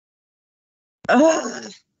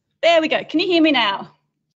Ugh. There we go. Can you hear me now?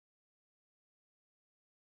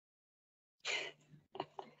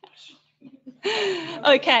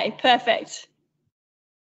 Okay, perfect.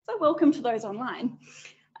 So welcome to those online.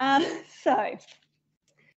 So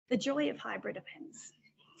the joy of hybrid events.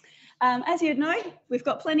 As you know, we've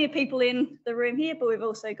got plenty of people in the room here, but we've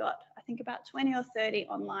also got, I think, about 20 or 30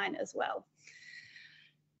 online as well.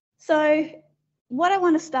 So what I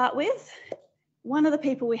want to start with, one of the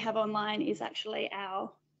people we have online is actually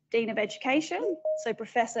our Dean of Education, so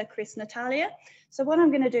Professor Chris Natalia. So what I'm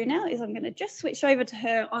going to do now is I'm going to just switch over to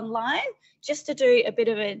her online just to do a bit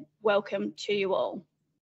of a welcome to you all.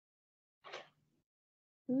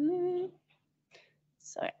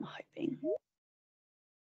 So I'm hoping.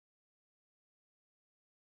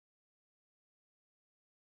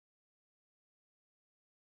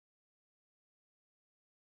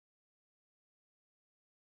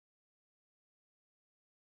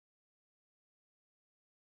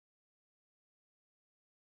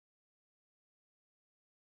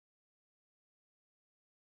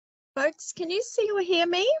 Folks, can you see or hear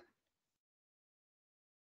me?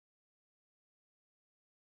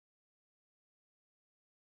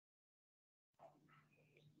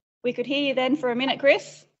 We could hear you then for a minute,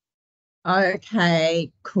 Chris.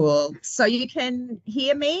 Okay, cool. So you can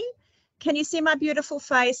hear me? Can you see my beautiful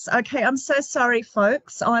face? Okay, I'm so sorry,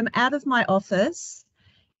 folks. I'm out of my office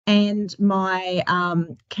and my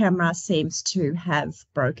camera seems to have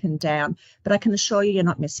broken down, but I can assure you you're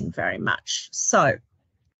not missing very much. So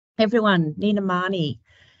everyone, Nina Mani.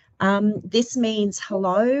 This means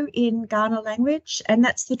hello in Ghana language, and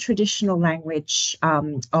that's the traditional language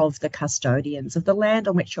of the custodians of the land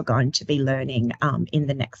on which you're going to be learning in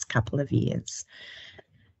the next couple of years.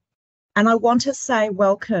 And I want to say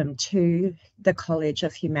welcome to the College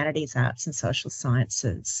of Humanities, Arts and Social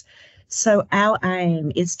Sciences. So our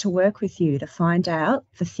aim is to work with you to find out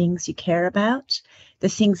the things you care about, the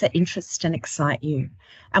things that interest and excite you.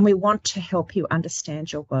 And we want to help you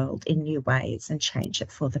understand your world in new ways and change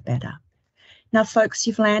it for the better. Now, folks,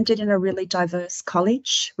 you've landed in a really diverse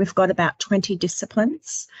college. We've got about 20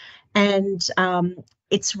 disciplines, and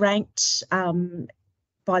it's ranked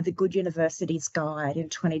by the Good Universities Guide in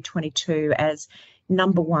 2022 as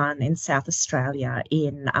 #1 in South Australia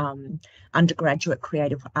in undergraduate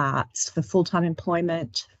creative arts for full-time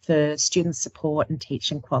employment, for student support and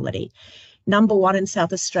teaching quality. #1 in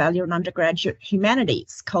South Australia in undergraduate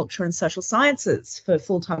humanities, culture and social sciences for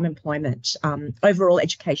full-time employment, overall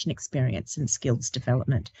education experience and skills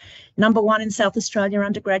development. #1 in South Australia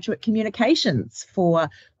undergraduate communications for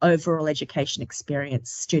overall education experience,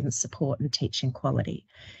 student support and teaching quality.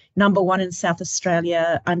 #1 in South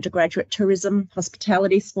Australia undergraduate tourism,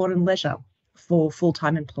 hospitality, sport and leisure for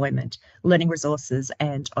full-time employment, learning resources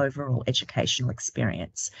and overall educational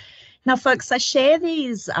experience. Now, folks, I share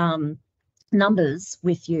these numbers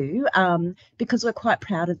with you because we're quite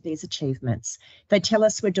proud of these achievements. They tell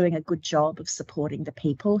us we're doing a good job of supporting the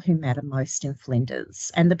people who matter most in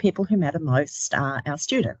Flinders, and the people who matter most are our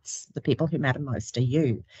students. The people who matter most are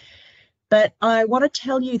you. But I want to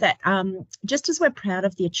tell you that just as we're proud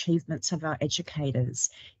of the achievements of our educators,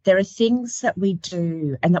 there are things that we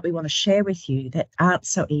do and that we want to share with you that aren't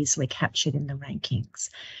so easily captured in the rankings.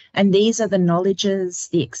 And these are the knowledges,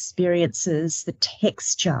 the experiences, the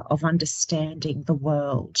texture of understanding the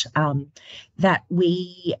world that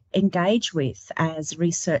we engage with as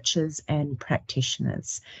researchers and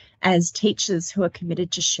practitioners, as teachers who are committed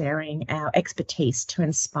to sharing our expertise to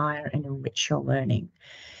inspire and enrich your learning.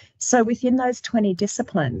 So within those 20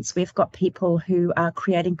 disciplines, we've got people who are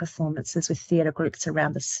creating performances with theatre groups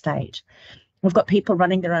around the state. We've got people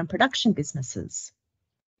running their own production businesses.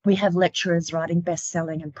 We have lecturers writing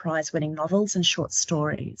best-selling and prize-winning novels and short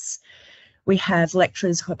stories. We have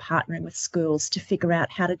lecturers who are partnering with schools to figure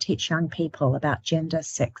out how to teach young people about gender,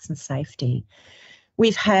 sex and safety.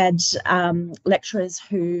 We've had lecturers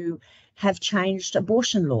who have changed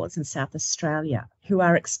abortion laws in South Australia, who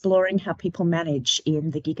are exploring how people manage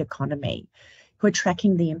in the gig economy, who are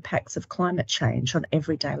tracking the impacts of climate change on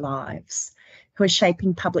everyday lives, who are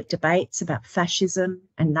shaping public debates about fascism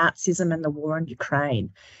and Nazism and the war in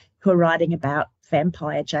Ukraine, who are writing about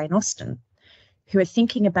vampire Jane Austen, who are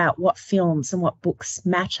thinking about what films and what books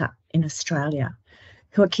matter in Australia,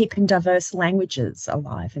 who are keeping diverse languages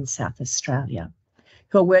alive in South Australia,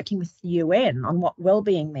 who are working with the UN on what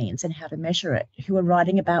well-being means and how to measure it, who are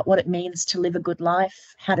writing about what it means to live a good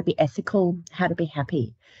life, how to be ethical, how to be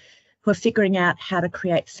happy, who are figuring out how to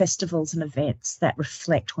create festivals and events that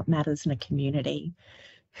reflect what matters in a community,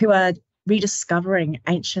 who are rediscovering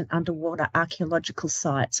ancient underwater archaeological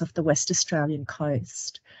sites off the West Australian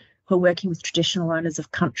coast, who are working with traditional owners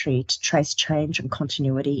of country to trace change and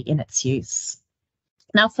continuity in its use.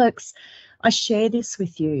 Now, folks, I share this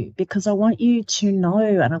with you because I want you to know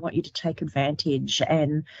and I want you to take advantage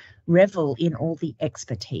and revel in all the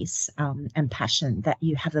expertise and passion that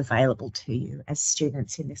you have available to you as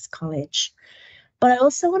students in this college. But I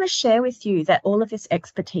also want to share with you that all of this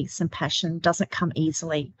expertise and passion doesn't come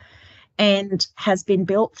easily and has been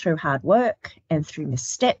built through hard work and through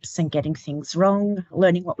missteps and getting things wrong,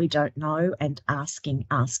 learning what we don't know and asking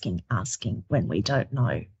when we don't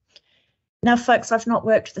know. Now, folks, I've not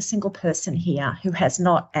worked with a single person here who has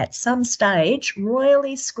not at some stage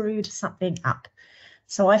royally screwed something up.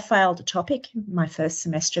 So I failed a topic in my first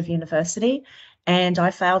semester of university, and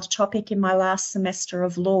I failed a topic in my last semester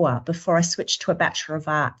of law before I switched to a Bachelor of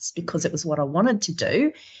Arts because it was what I wanted to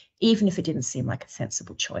do, even if it didn't seem like a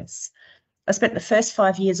sensible choice. I spent the first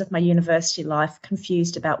 5 years of my university life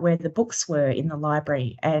confused about where the books were in the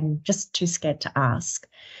library and just too scared to ask,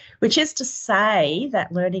 which is to say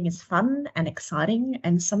that learning is fun and exciting,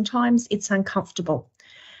 and sometimes it's uncomfortable.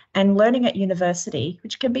 And learning at university,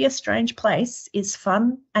 which can be a strange place, is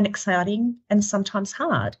fun and exciting and sometimes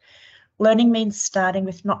hard. Learning means starting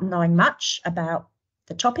with not knowing much about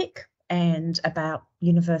the topic and about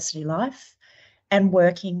university life and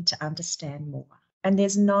working to understand more. And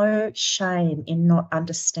there's no shame in not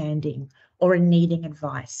understanding or in needing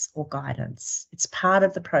advice or guidance. It's part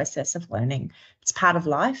of the process of learning. It's part of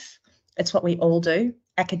life. It's what we all do,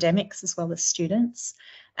 academics as well as students.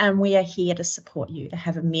 And we are here to support you to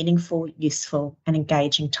have a meaningful, useful, and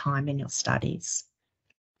engaging time in your studies.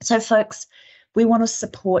 So, folks, we want to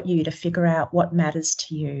support you to figure out what matters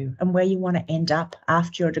to you and where you want to end up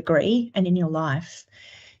after your degree and in your life.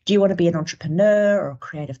 Do you want to be an entrepreneur or a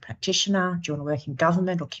creative practitioner? Do you want to work in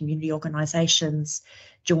government or community organisations?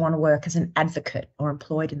 Do you want to work as an advocate or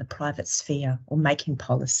employed in the private sphere or making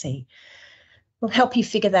policy? We'll help you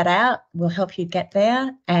figure that out. We'll help you get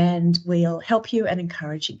there, and we'll help you and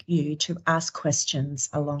encourage you to ask questions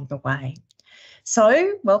along the way.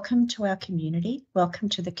 So welcome to our community. Welcome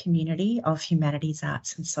to the community of Humanities,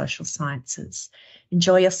 Arts and Social Sciences.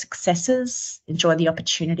 Enjoy your successes, enjoy the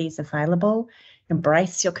opportunities available,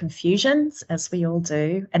 embrace your confusions as we all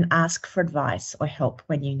do, and ask for advice or help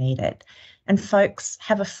when you need it. And folks,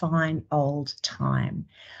 have a fine old time.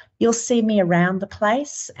 You'll see me around the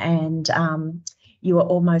place, and you are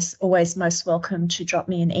always most welcome to drop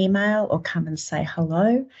me an email or come and say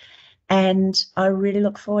hello. And I really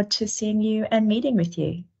look forward to seeing you and meeting with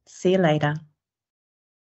you. See you later.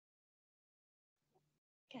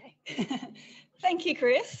 Okay. Thank you,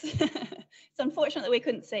 Chris. It's unfortunate that we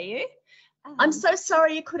couldn't see you. I'm so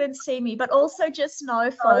sorry you couldn't see me, but also just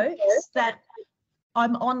know, folks, that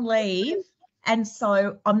I'm on leave, and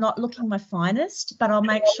so I'm not looking my finest, but I'll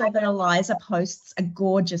make sure that Eliza posts a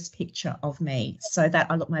gorgeous picture of me so that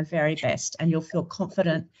I look my very best and you'll feel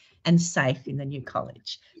confident and safe in the new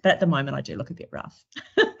college. But at the moment, I do look a bit rough.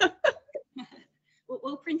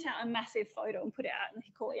 We'll print out a massive photo and put it out in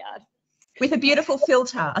the courtyard. With a beautiful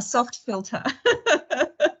filter, a soft filter.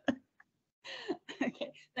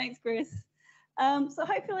 Okay, thanks, Chris. So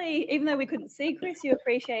hopefully, even though we couldn't see Chris, you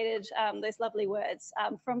appreciated those lovely words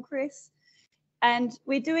from Chris. And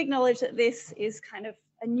we do acknowledge that this is kind of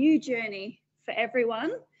a new journey for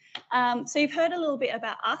everyone. So you've heard a little bit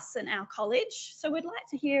about us and our college. So we'd like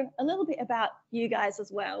to hear a little bit about you guys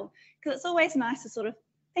as well, because it's always nice to sort of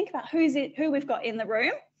think about who we've got in the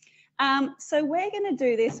room. So we're going to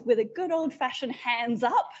do this with a good old-fashioned hands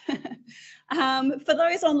up. For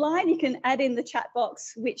those online, you can add in the chat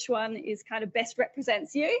box which one is kind of best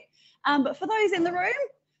represents you. But for those in the room,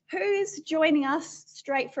 who's joining us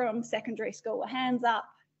straight from secondary school? Hands up.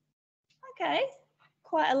 Okay,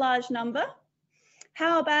 quite a large number.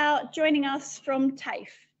 How about joining us from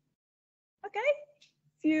TAFE? Okay,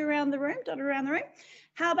 few around the room, dotted around the room.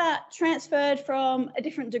 How about transferred from a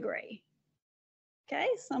different degree? Okay,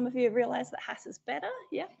 some of you have realised that HASS is better.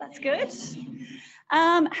 Yeah, that's good.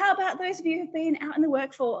 How about those of you who've been out in the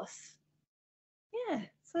workforce? Yeah,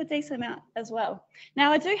 so a decent amount as well.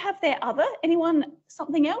 Now I do have their other. Anyone,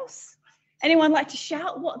 something else? Anyone like to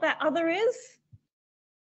shout what that other is?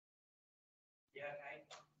 Yeah, okay.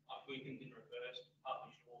 I've been in reverse,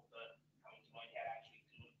 publish author, coming to my head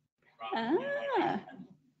actually.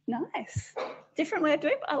 Nice. Different way of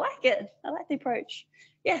doing it, but I like it. I like the approach.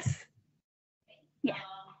 Yes. Yeah.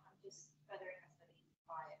 I'm just furthering my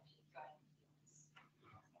study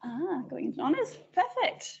by Going into honours.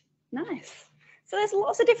 Perfect. Nice. So there's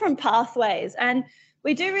lots of different pathways, and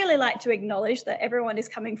we do really like to acknowledge that everyone is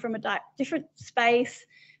coming from a different space,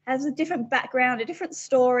 has a different background, a different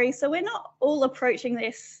story. So we're not all approaching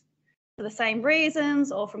this for the same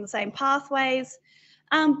reasons or from the same pathways.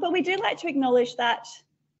 But we do like to acknowledge that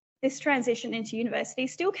this transition into university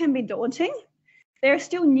still can be daunting. There are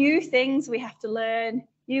still new things we have to learn,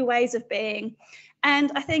 new ways of being.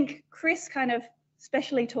 And I think Chris kind of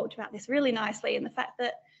especially talked about this really nicely, in the fact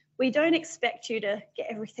that we don't expect you to get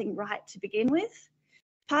everything right to begin with.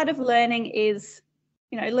 Part of learning is,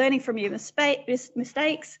 learning from your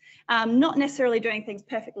mistakes, not necessarily doing things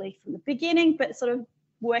perfectly from the beginning, but sort of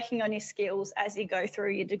working on your skills as you go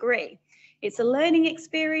through your degree. It's a learning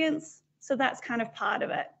experience, so that's kind of part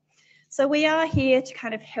of it. So we are here to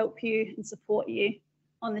kind of help you and support you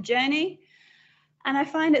on the journey. And I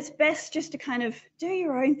find it's best just to kind of do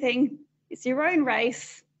your own thing. It's your own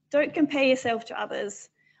race. Don't compare yourself to others.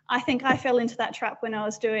 I think I fell into that trap when I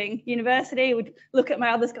was doing university. I would look at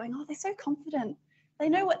my others going, oh, they're so confident. They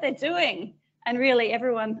know what they're doing. And really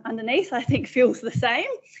everyone underneath, I think, feels the same.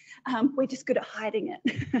 We're just good at hiding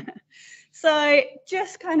it. So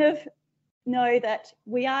just kind of know that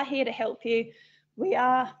we are here to help you. We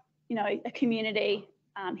are, a community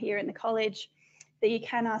here in the college that you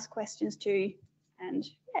can ask questions to, and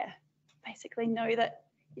basically know that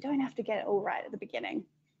you don't have to get it all right at the beginning.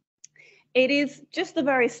 It is just the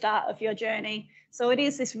very start of your journey. So it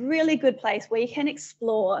is this really good place where you can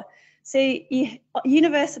explore. So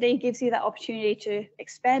university gives you that opportunity to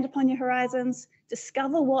expand upon your horizons,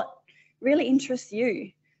 discover what really interests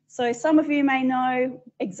you. So some of you may know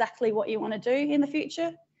exactly what you want to do in the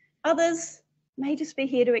future. Others may just be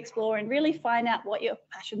here to explore and really find out what your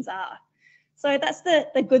passions are. So that's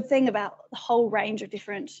the good thing about the whole range of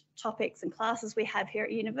different topics and classes we have here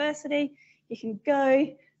at university. You can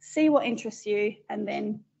go, see what interests you, and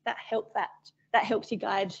then that helps you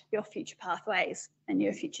guide your future pathways and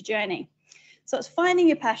your future journey. So it's finding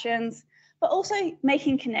your passions, but also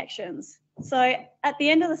making connections. So at the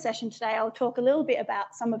end of the session today, I'll talk a little bit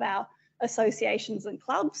about some of our associations and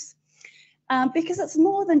clubs, because it's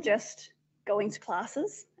more than just going to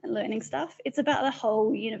classes and learning stuff. It's about the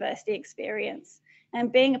whole university experience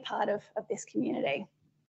and being a part of this community.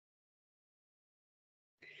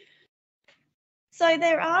 So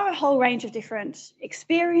there are a whole range of different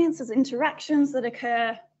experiences, interactions that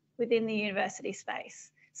occur within the university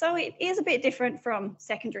space. So it is a bit different from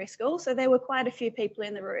secondary school. So there were quite a few people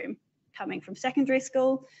in the room coming from secondary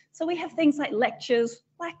school. So we have things like lectures,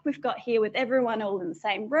 like we've got here with everyone all in the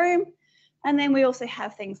same room. And then we also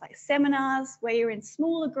have things like seminars where you're in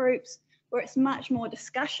smaller groups, where it's much more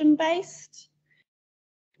discussion based.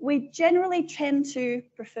 We generally tend to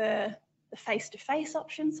prefer the face-to-face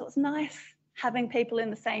option. So it's nice having people in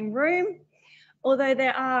the same room, although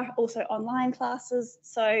there are also online classes.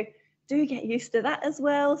 So do get used to that as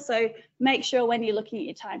well. So make sure when you're looking at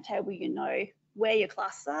your timetable, you know where your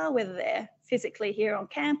classes are, whether they're physically here on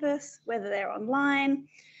campus, whether they're online,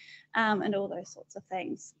 and all those sorts of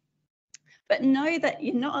things. But know that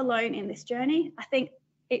you're not alone in this journey. I think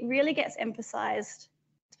it really gets emphasised,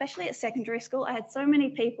 especially at secondary school. I had so many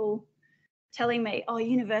people telling me, oh,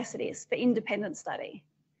 university is for independent study.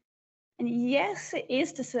 And yes, it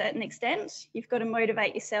is to a certain extent. You've got to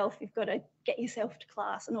motivate yourself. You've got to get yourself to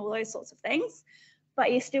class and all those sorts of things.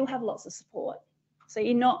 But you still have lots of support. So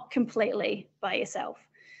you're not completely by yourself.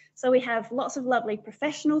 So we have lots of lovely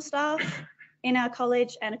professional staff in our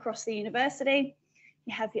college and across the university.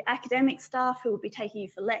 You have your academic staff who will be taking you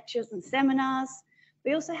for lectures and seminars.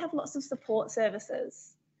 We also have lots of support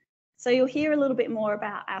services. So you'll hear a little bit more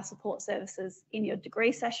about our support services in your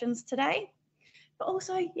degree sessions today. But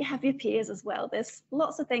also you have your peers as well. There's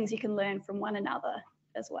lots of things you can learn from one another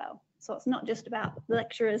as well. So it's not just about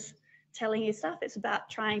lecturers telling you stuff, it's about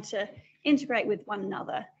trying to integrate with one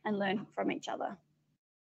another and learn from each other.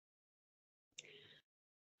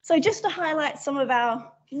 So just to highlight some of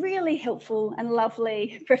our really helpful and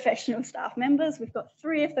lovely professional staff members, we've got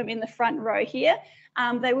 3 of them in the front row here.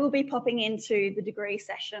 They will be popping into the degree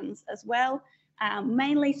sessions as well,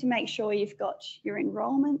 mainly to make sure you've got your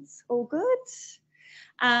enrolments all good.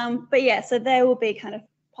 But yeah, so they will be kind of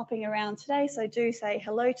popping around today, so do say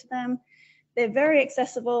hello to them. They're very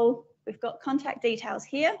accessible. We've got contact details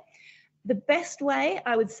here. The best way,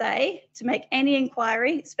 I would say, to make any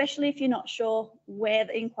inquiry, especially if you're not sure where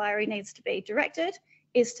the inquiry needs to be directed,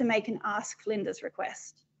 is to make an Ask Linda's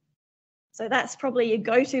request. So that's probably your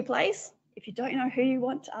go-to place. If you don't know who you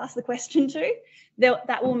want to ask the question to,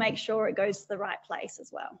 that will make sure it goes to the right place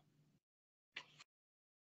as well.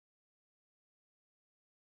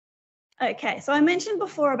 Okay, so I mentioned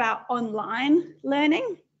before about online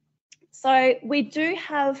learning. So we do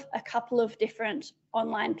have a couple of different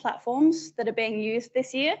online platforms that are being used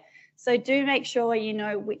this year. So do make sure you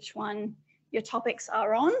know which one your topics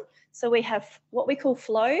are on. So we have what we call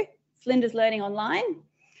Flow Flinders Learning Online.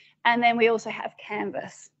 And then we also have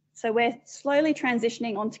Canvas. So we're slowly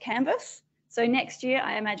transitioning onto Canvas. So next year,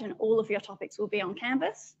 I imagine all of your topics will be on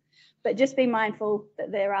Canvas, but just be mindful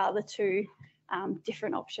that there are the two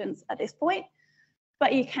different options at this point,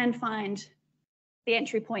 but you can find the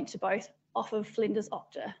entry point to both off of Flinders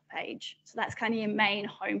Opta page. So that's kind of your main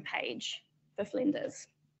home page for Flinders.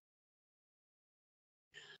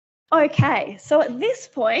 Okay, so at this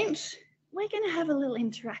point, we're going to have a little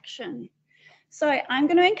interaction. So I'm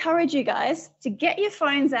going to encourage you guys to get your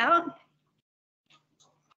phones out.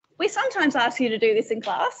 We sometimes ask you to do this in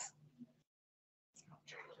class.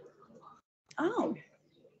 Oh.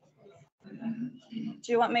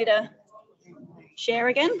 Do you want me to share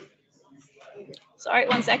again? Sorry,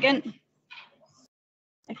 1 second.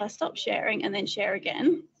 If I stop sharing and then share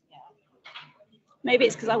again, maybe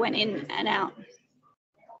it's because I went in and out. Is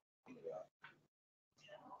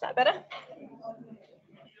that better?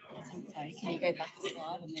 I think so. Can you go back a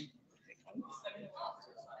slide and then?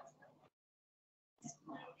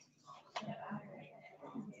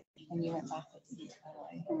 And you went backwards.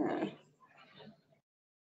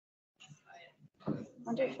 I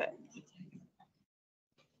wonder if it.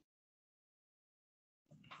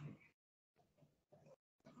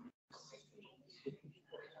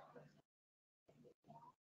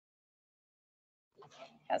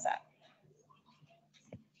 How's that?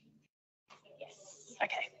 Yes.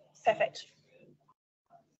 Okay, perfect.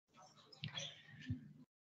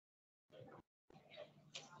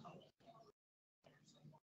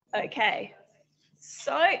 Okay,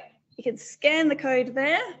 so you can scan the code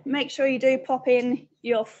there. Make sure you do pop in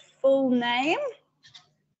your full name.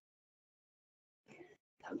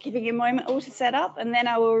 I'm giving you a moment all to set up, and then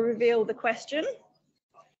I will reveal the question.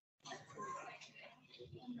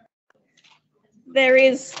 There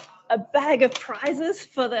is a bag of prizes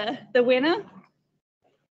for the winner.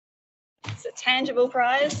 It's a tangible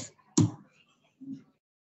prize.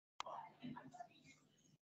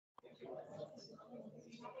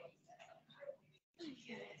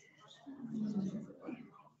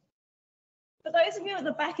 For those of you at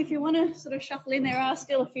the back, if you want to sort of shuffle in, there are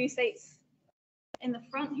still a few seats in the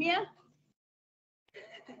front here.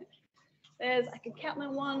 There's, I can count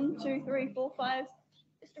them 1, 2, 3, 4, 5,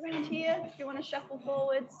 just around here if you want to shuffle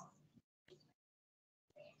forwards.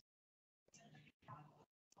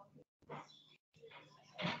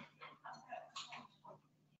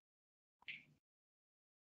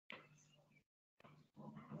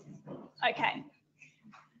 Okay.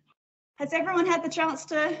 Has everyone had the chance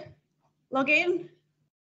to log in?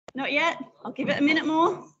 Not yet? I'll give it a minute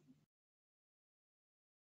more.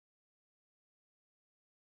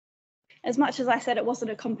 As much as I said it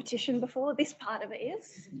wasn't a competition before, this part of it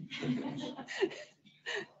is.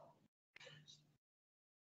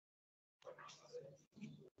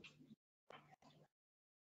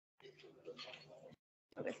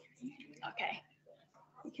 Okay,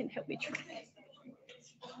 you can help me try.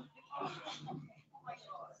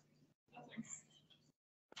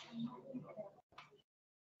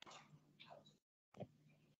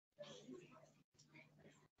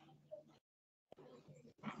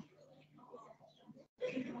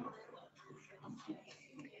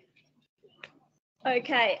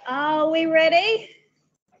 Okay, are we ready?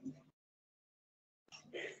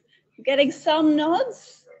 Getting some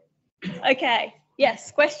nods. Okay,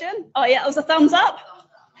 yes, question? Oh yeah, it was a thumbs up.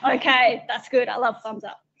 Okay, that's good. I love thumbs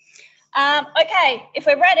up. Okay, if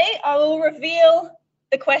we're ready, I will reveal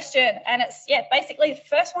the question. And it's, yeah, basically the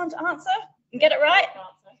first one to answer and get it right.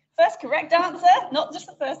 First correct answer, not just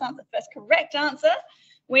the first answer, first correct answer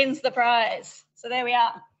wins the prize. So there we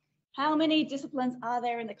are. How many disciplines are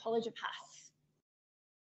there in the College of Haas?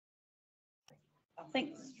 I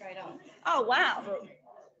think straight on. Oh, wow.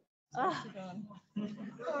 Oh.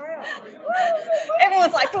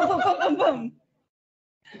 Everyone's like boom, boom, boom, boom, boom.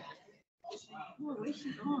 Oh, where's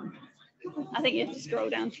she gone? I think you have to scroll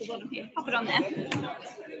down to the bottom here. Pop it on there.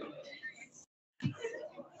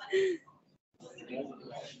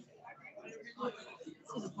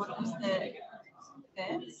 So the bottom's there.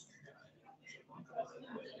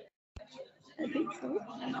 I think so.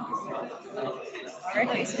 I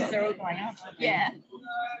reckon it's because they're all going up. Yeah.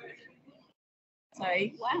 So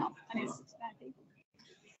Wow. And it's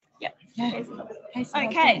yep. yeah.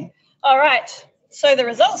 Okay. All right. So the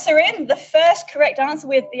results are in. The first correct answer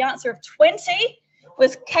with the answer of 20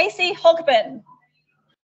 was Casey Hogben.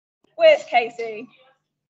 Where's Casey?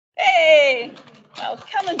 Hey. Well,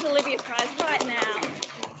 come and deliver your prize right now.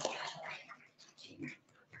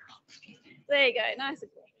 There you go. Nice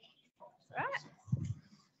and cool. All right.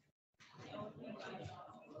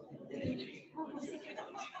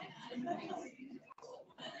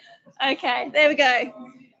 Okay, there we go.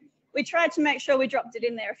 We tried to make sure we dropped it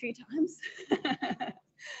in there a few times.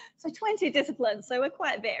 So 20 disciplines, so we're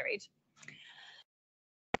quite varied.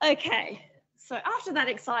 Okay, so after that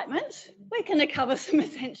excitement, we're going to cover some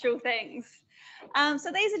essential things.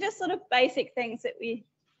 So these are just sort of basic things that we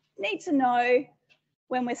need to know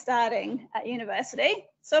when we're starting at university.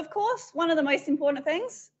 So of course, one of the most important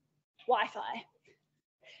things, Wi-Fi.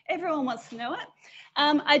 Everyone wants to know it.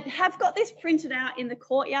 I have got this printed out in the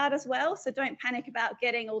courtyard as well, so don't panic about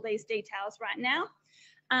getting all these details right now.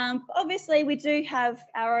 Obviously, we do have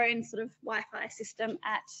our own sort of Wi-Fi system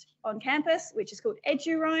on campus, which is called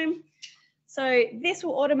EduRoam. So this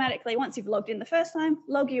will automatically, once you've logged in the first time,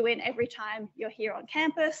 log you in every time you're here on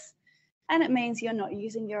campus. And it means you're not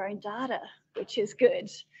using your own data, which is good.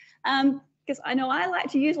 Because I know I like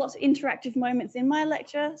to use lots of interactive moments in my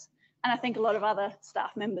lectures, and I think a lot of other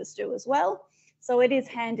staff members do as well. So it is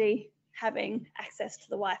handy having access to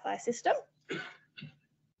the Wi-Fi system.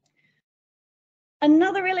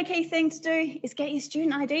 Another really key thing to do is get your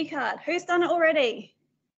student ID card. Who's done it already?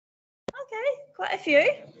 Okay, quite a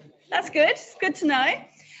few. That's good. It's good to know.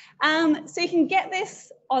 So you can get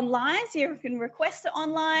this online, so you can request it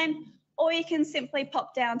online, or you can simply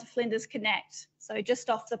pop down to Flinders Connect, so just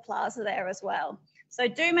off the plaza there as well. So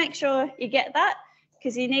do make sure you get that,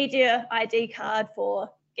 because you need your ID card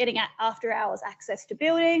for getting after hours access to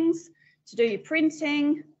buildings, to do your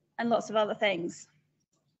printing, and lots of other things.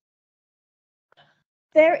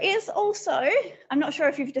 There is also, I'm not sure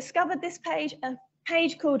if you've discovered this page, a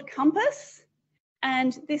page called Compass,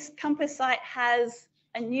 and this Compass site has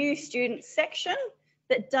a new student section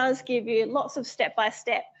that does give you lots of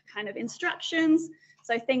step-by-step kind of instructions.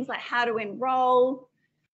 So things like how to enroll,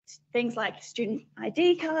 things like student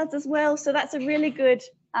ID cards as well. So that's a really good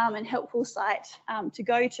and helpful site to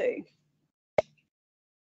go to.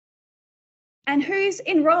 And who's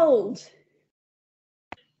enrolled?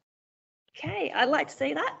 Okay, I'd like to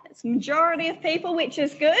see that. It's a majority of people, which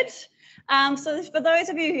is good. So for those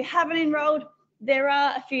of you who haven't enrolled, there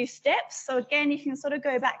are a few steps. So again, you can sort of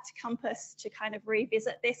go back to Compass to kind of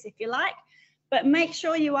revisit this if you like, but make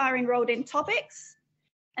sure you are enrolled in topics.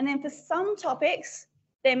 And then for some topics,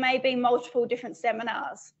 there may be multiple different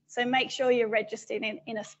seminars. So make sure you're registered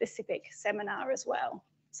in a specific seminar as well.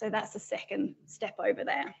 So that's the second step over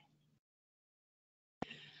there.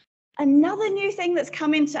 Another new thing that's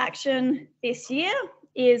come into action this year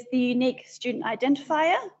is the unique student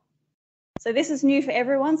identifier. So this is new for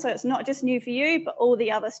everyone, so it's not just new for you, but all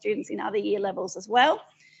the other students in other year levels as well.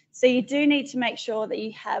 So you do need to make sure that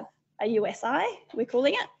you have a USI, we're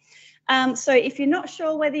calling it. So if you're not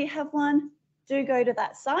sure whether you have one, do go to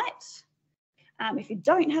that site. If you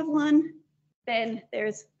don't have one, then there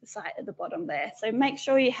is the site at the bottom there. So make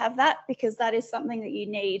sure you have that, because that is something that you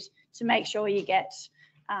need to make sure you get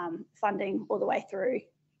funding all the way through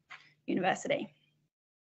university.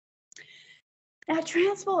 Now,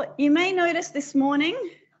 transport, you may notice this morning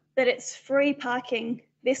that it's free parking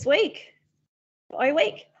this week,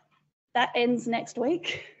 week. That ends next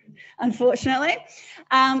week, unfortunately.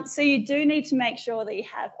 So you do need to make sure that you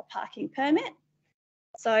have a parking permit.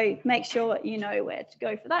 So make sure you know where to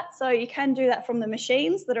go for that. So you can do that from the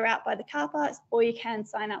machines that are out by the car parks, or you can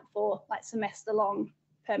sign up for like semester-long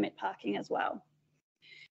permit parking as well.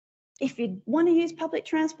 If you want to use public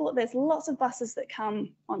transport, there's lots of buses that come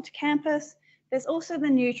onto campus. There's also the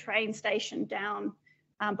new train station down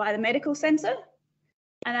by the medical centre.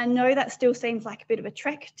 And I know that still seems like a bit of a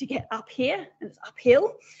trek to get up here, and it's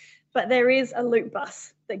uphill, but there is a loop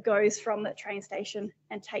bus that goes from the train station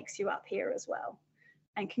and takes you up here as well,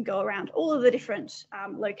 and can go around all of the different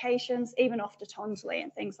locations, even off to Tonsley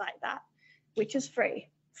and things like that, which is free.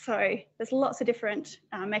 So there's lots of different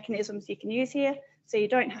mechanisms you can use here. So you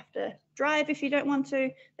don't have to drive if you don't want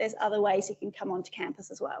to. There's other ways you can come onto campus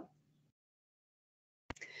as well.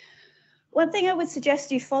 One thing I would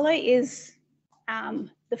suggest you follow is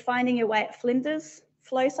the Finding Your Way at Flinders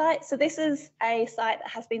flow site. So this is a site that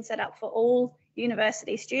has been set up for all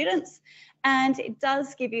university students, and it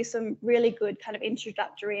does give you some really good kind of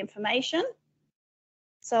introductory information.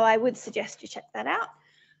 So I would suggest you check that out.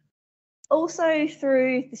 Also,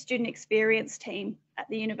 through the student experience team at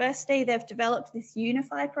the university, they've developed this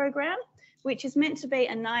Unify program, which is meant to be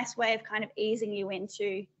a nice way of kind of easing you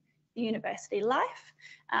into the university life.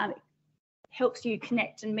 It helps you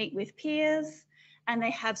connect and meet with peers, and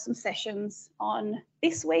they have some sessions on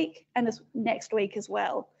this week and this next week as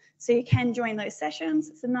well. So you can join those sessions.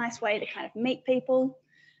 It's a nice way to kind of meet people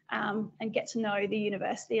and get to know the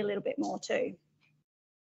university a little bit more too.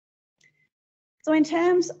 So in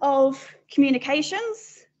terms of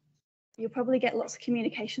communications, you'll probably get lots of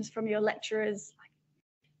communications from your lecturers, like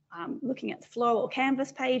looking at flow or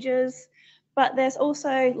canvas pages, but there's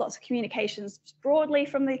also lots of communications broadly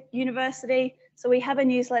from the university. So we have a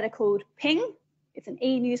newsletter called Ping. It's an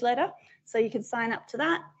e-newsletter, so you can sign up to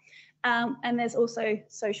that. And there's also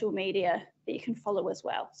social media that you can follow as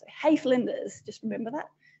well. So Hey Flinders, just remember that.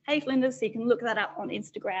 Hey Flinders, so you can look that up on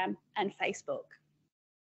Instagram and Facebook.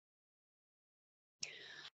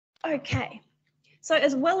 Okay, so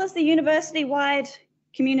as well as the university-wide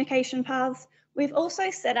communication paths, we've also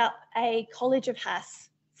set up a College of HASS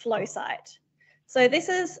flow site. So this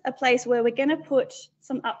is a place where we're going to put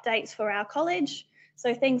some updates for our college.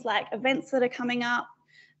 So things like events that are coming up,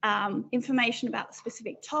 information about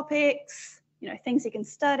specific topics, things you can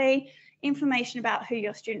study, information about who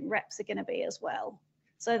your student reps are going to be as well.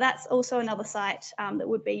 So that's also another site that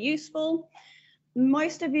would be useful.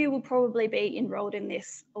 Most of you will probably be enrolled in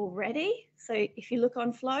this already. So if you look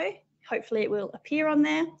on Flow, hopefully it will appear on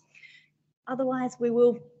there. Otherwise, we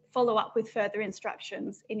will follow up with further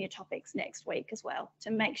instructions in your topics next week as well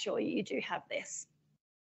to make sure you do have this.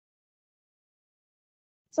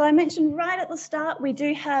 So I mentioned right at the start, we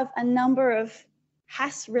do have a number of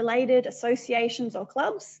HASS-related associations or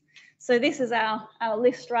clubs. So this is our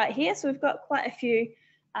list right here. So we've got quite a few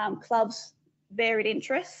clubs, varied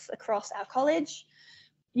interests across our college.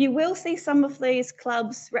 You will see some of these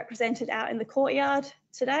clubs represented out in the courtyard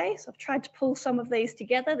today. So I've tried to pull some of these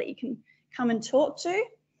together that you can come and talk to.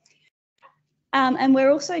 And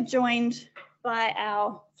we're also joined by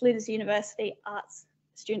our Flinders University Arts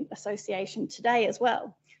Student Association today as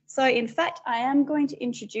well. So in fact, I am going to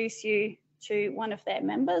introduce you to one of their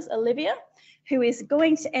members, Olivia, who is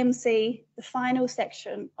going to MC the final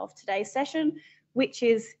section of today's session, which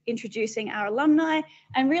is introducing our alumni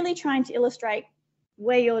and really trying to illustrate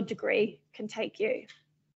where your degree can take you.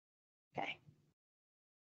 Okay,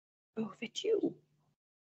 over to you.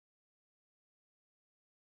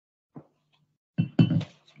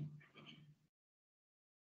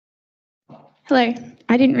 Hello,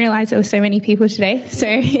 I didn't realise there were so many people today, so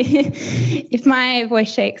if my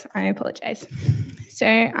voice shakes, I apologise. So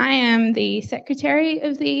I am the Secretary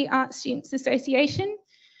of the Art Students Association.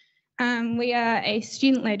 We are a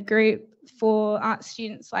student-led group for art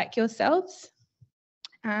students like yourselves,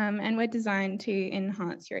 and we're designed to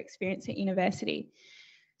enhance your experience at university.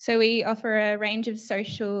 So we offer a range of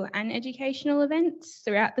social and educational events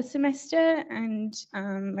throughout the semester, and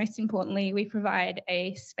most importantly, we provide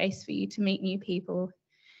a space for you to meet new people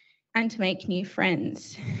and to make new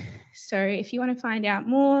friends. So if you want to find out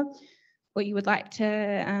more or you would like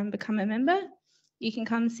to become a member, you can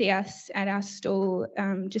come see us at our stall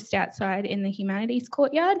just outside in the Humanities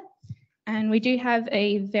courtyard. And we do have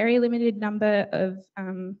a very limited number of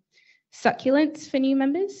succulents for new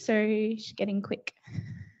members, so it's getting quick.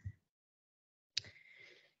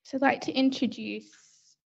 So I'd like to introduce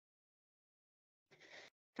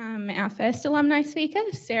our first alumni speaker,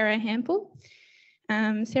 Sarah Hampel.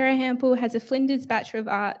 Sarah Hampel has a Flinders Bachelor of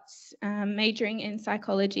Arts majoring in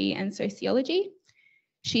psychology and sociology.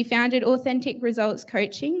 She founded Authentic Results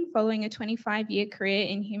Coaching following a 25-year career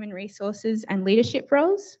in human resources and leadership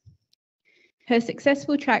roles. Her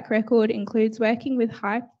successful track record includes working with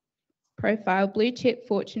high-profile blue-chip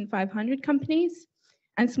Fortune 500 companies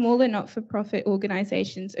and smaller not-for-profit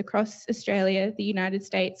organisations across Australia, the United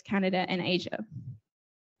States, Canada and Asia.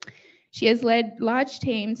 She has led large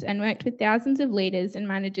teams and worked with thousands of leaders and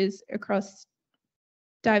managers across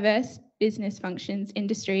diverse business functions,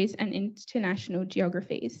 industries and international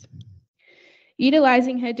geographies.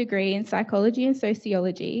 Utilising her degree in psychology and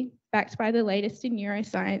sociology, backed by the latest in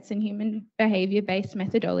neuroscience and human behaviour-based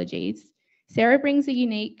methodologies, Sarah brings a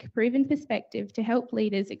unique, proven perspective to help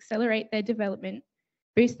leaders accelerate their development,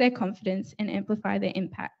 boost their confidence and amplify their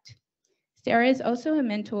impact. Sarah is also a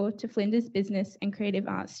mentor to Flinders business and creative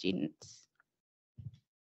arts students.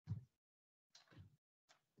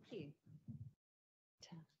 Thank you.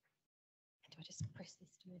 Do I just press this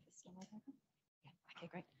to move the slide over? Yeah, okay,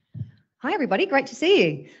 great. Hi everybody, great to see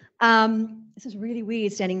you. This is really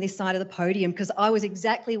weird standing this side of the podium because I was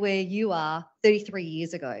exactly where you are 33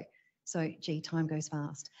 years ago. So, gee, time goes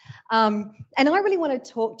fast. And I really want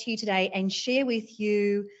to talk to you today and share with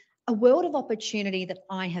you a world of opportunity that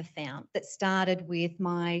I have found that started with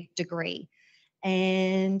my degree.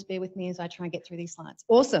 And bear with me as I try and get through these slides.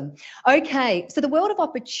 Awesome. Okay, so the world of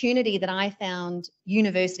opportunity that I found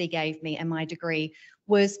university gave me and my degree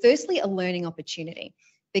was firstly a learning opportunity,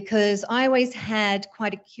 because I always had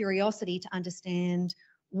quite a curiosity to understand,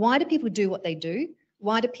 why do people do what they do?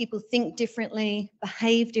 Why do people think differently,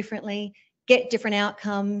 behave differently, get different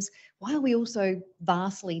outcomes? Why are we all so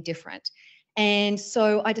vastly different? And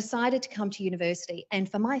so I decided to come to university.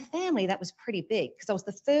 And for my family, that was pretty big because I was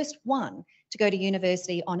the first one to go to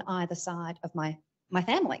university on either side of my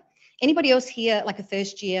family. Anybody else here like a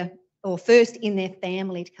first year or first in their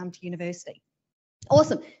family to come to university?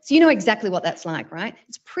 Awesome. So you know exactly what that's like, right?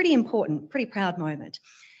 It's pretty important, pretty proud moment.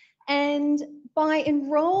 And by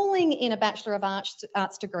enrolling in a Bachelor of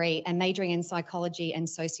Arts degree and majoring in psychology and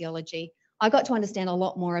sociology, I got to understand a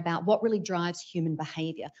lot more about what really drives human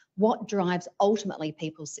behaviour, what drives ultimately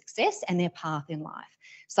people's success and their path in life.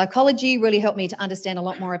 Psychology really helped me to understand a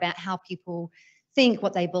lot more about how people think,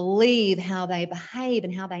 what they believe, how they behave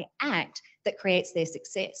and how they act that creates their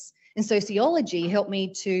success. And sociology helped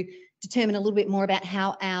me to determine a little bit more about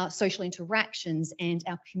how our social interactions and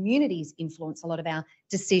our communities influence a lot of our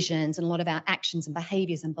decisions and a lot of our actions and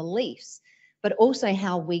behaviours and beliefs, but also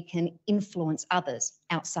how we can influence others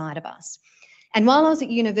outside of us. And while I was at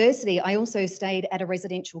university, I also stayed at a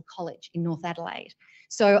residential college in North Adelaide.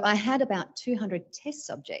 So I had about 200 test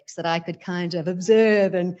subjects that I could kind of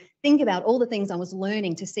observe and think about all the things I was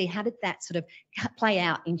learning to see how did that sort of play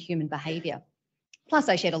out in human behaviour. Plus,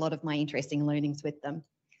 I shared a lot of my interesting learnings with them.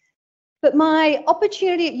 But my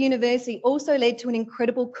opportunity at university also led to an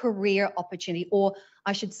incredible career opportunity, or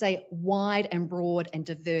I should say wide and broad and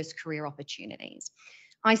diverse career opportunities.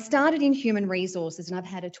 I started in human resources and I've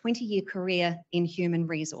had a 20-year career in human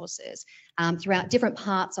resources throughout different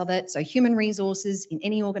parts of it. So human resources in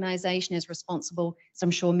any organisation is responsible, as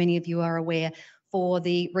I'm sure many of you are aware, for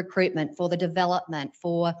the recruitment, for the development,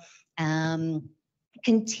 for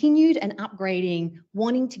continued and upgrading,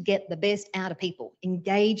 wanting to get the best out of people,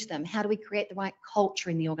 engage them. How do we create the right culture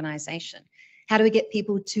in the organisation? How do we get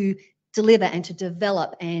people to deliver and to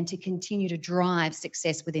develop and to continue to drive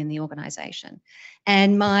success within the organisation?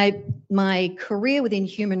 And my career within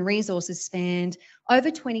human resources spanned over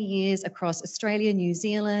 20 years across Australia, New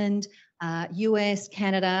Zealand, US,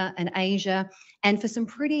 Canada and Asia, and for some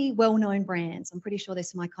pretty well-known brands. I'm pretty sure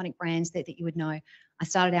there's some iconic brands that you would know. I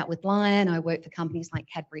started out with Lion. I worked for companies like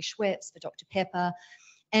Cadbury Schweppes, for Dr. Pepper.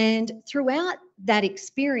 And throughout that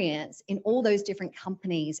experience in all those different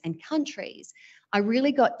companies and countries, I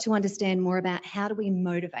really got to understand more about how do we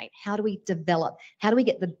motivate, how do we develop, how do we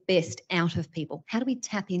get the best out of people, how do we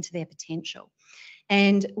tap into their potential.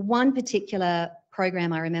 And one particular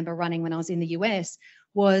program I remember running when I was in the US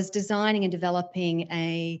was designing and developing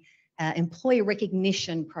a employee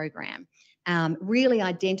recognition program, really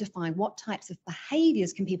identifying what types of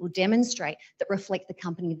behaviours can people demonstrate that reflect the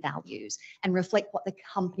company values and reflect what the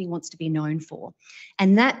company wants to be known for.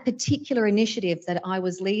 And that particular initiative that I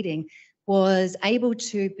was leading was able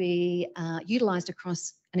to be utilised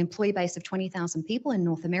across an employee base of 20,000 people in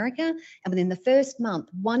North America. And within the first month,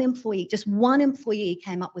 just one employee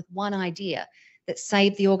came up with one idea that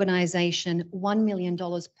saved the organisation $1 million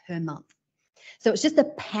per month. So it's just the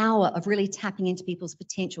power of really tapping into people's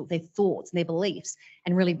potential, their thoughts, their beliefs,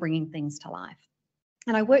 and really bringing things to life.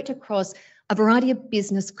 And I worked across a variety of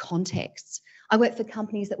business contexts. I worked for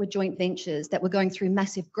companies that were joint ventures, that were going through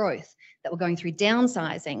massive growth, that were going through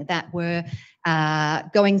downsizing, that were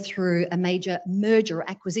going through a major merger or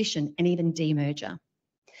acquisition and even demerger.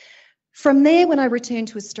 From there, when I returned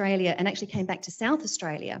to Australia and actually came back to South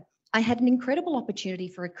Australia, I had an incredible opportunity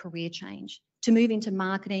for a career change, to move into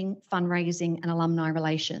marketing, fundraising and alumni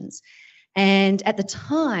relations. And at the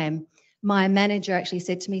time, my manager actually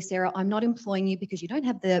said to me, Sarah, I'm not employing you because you don't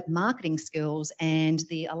have the marketing skills and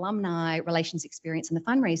the alumni relations experience and the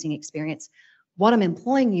fundraising experience. What I'm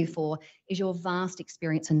employing you for is your vast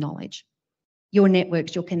experience and knowledge, your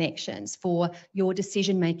networks, your connections, for your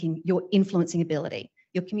decision-making, your influencing ability,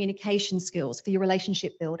 your communication skills, for your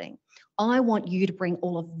relationship building. I want you to bring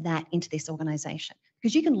all of that into this organisation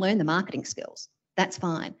because you can learn the marketing skills. That's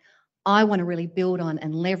fine. I want to really build on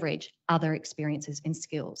and leverage other experiences and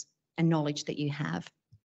skills and knowledge that you have.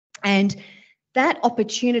 And that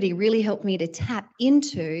opportunity really helped me to tap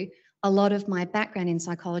into a lot of my background in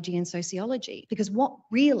psychology and sociology, because what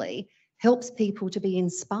really helps people to be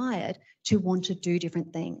inspired to want to do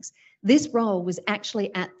different things. This role was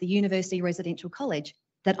actually at the University Residential College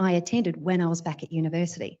that I attended when I was back at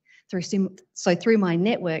university. So through my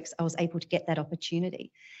networks, I was able to get that opportunity.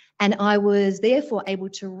 And I was therefore able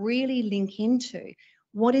to really link into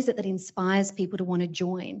what is it that inspires people to want to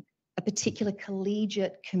join a particular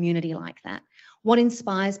collegiate community like that? What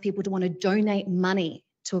inspires people to want to donate money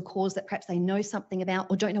to a cause that perhaps they know something about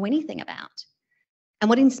or don't know anything about? And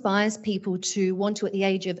what inspires people to want to, at the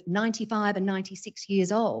age of 95 and 96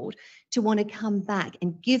 years old, to want to come back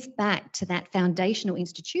and give back to that foundational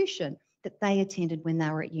institution that they attended when they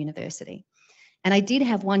were at university. And I did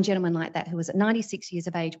have one gentleman like that who was at 96 years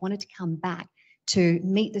of age, wanted to come back to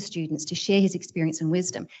meet the students, to share his experience and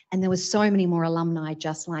wisdom. And there were so many more alumni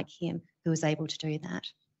just like him who was able to do that.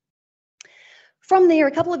 From there,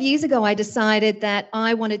 a couple of years ago, I decided that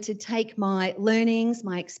I wanted to take my learnings,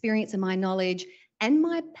 my experience and my knowledge and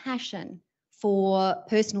my passion for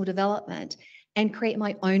personal development and create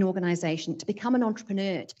my own organisation, to become an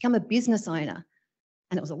entrepreneur, to become a business owner.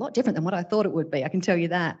 And it was a lot different than what I thought it would be, I can tell you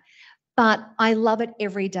that. But I love it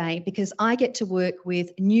every day because I get to work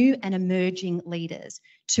with new and emerging leaders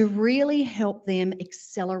to really help them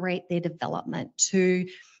accelerate their development, to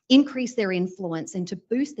increase their influence and to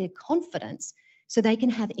boost their confidence so they can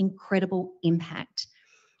have incredible impact.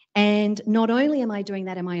 And not only am I doing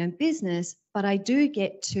that in my own business, but I do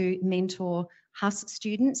get to mentor HUS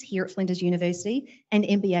students here at Flinders University and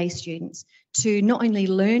MBA students to not only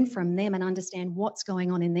learn from them and understand what's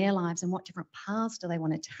going on in their lives and what different paths do they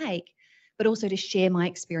want to take, but also to share my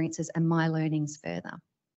experiences and my learnings further.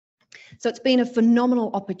 So it's been a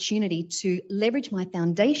phenomenal opportunity to leverage my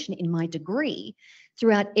foundation in my degree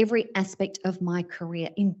throughout every aspect of my career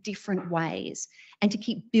in different ways, and to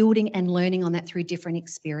keep building and learning on that through different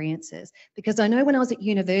experiences. Because I know when I was at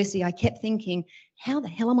university, I kept thinking, how the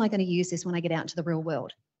hell am I going to use this when I get out into the real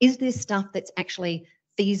world? Is this stuff that's actually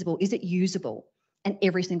feasible? Is it usable? And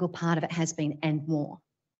every single part of it has been, and more.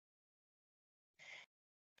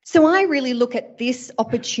 So I really look at this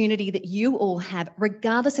opportunity that you all have,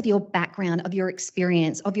 regardless of your background, of your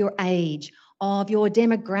experience, of your age, of your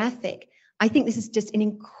demographic. I think this is just an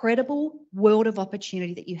incredible world of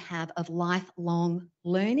opportunity that you have of lifelong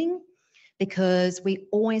learning, because we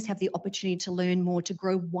always have the opportunity to learn more, to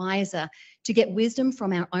grow wiser, to get wisdom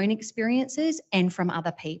from our own experiences and from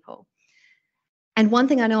other people. And one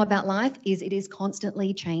thing I know about life is it is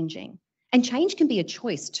constantly changing. And change can be a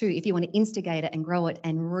choice too, if you want to instigate it and grow it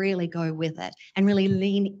and really go with it and really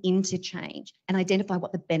lean into change and identify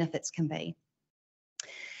what the benefits can be.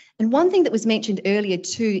 And one thing that was mentioned earlier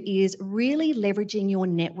too is really leveraging your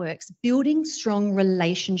networks, building strong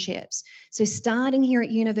relationships. So starting here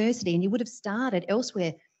at university, and you would have started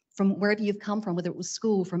elsewhere from wherever you've come from, whether it was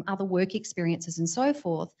school, from other work experiences and so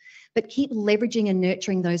forth, but keep leveraging and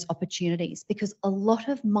nurturing those opportunities, because a lot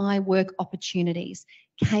of my work opportunities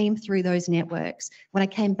came through those networks. When I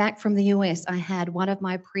came back from the US, I had one of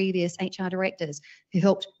my previous HR directors who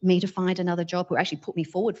helped me to find another job, who actually put me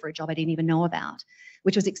forward for a job I didn't even know about,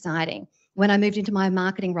 which was exciting. When I moved into my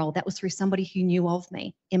marketing role, that was through somebody who knew of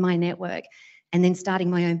me in my network. And then starting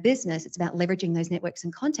my own business, it's about leveraging those networks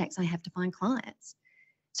and contacts I have to find clients.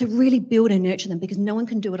 So really build and nurture them, because no one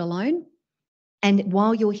can do it alone. And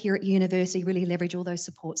while you're here at university, really leverage all those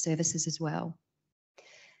support services as well.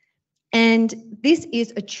 And this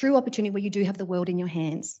is a true opportunity where you do have the world in your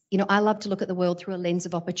hands. You know, I love to look at the world through a lens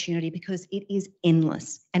of opportunity, because it is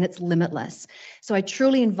endless and it's limitless. So I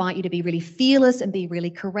truly invite you to be really fearless and be really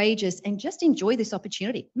courageous and just enjoy this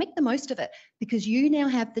opportunity. Make the most of it, because you now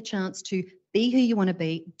have the chance to be who you want to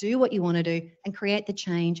be, do what you want to do, and create the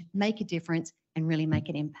change, make a difference, and really make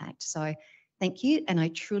an impact. So thank you, and I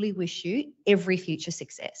truly wish you every future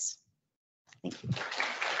success. Thank you.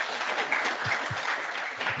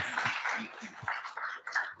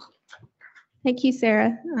 Thank you,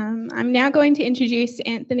 Sarah. I'm now going to introduce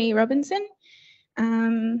Anthony Robinson.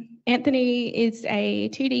 Anthony is a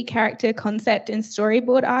 2D character concept and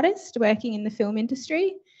storyboard artist working in the film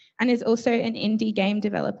industry, and is also an indie game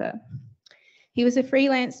developer. He was a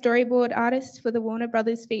freelance storyboard artist for the Warner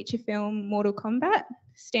Brothers feature film Mortal Kombat,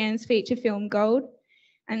 Stan's feature film Gold,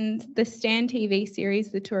 and the Stan TV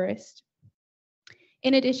series The Tourist,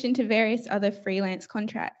 in addition to various other freelance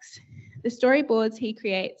contracts. The storyboards he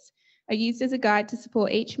creates are used as a guide to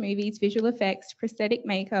support each movie's visual effects, prosthetic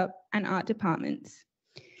makeup, and art departments.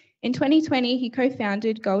 In 2020, he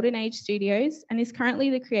co-founded Golden Age Studios and is currently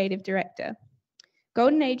the creative director.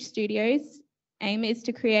 Golden Age Studios' aim is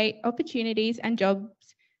to create opportunities and jobs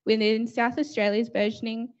within South Australia's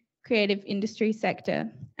burgeoning creative industry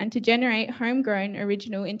sector, and to generate homegrown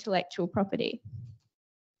original intellectual property.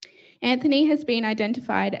 Anthony has been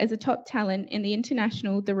identified as a top talent in the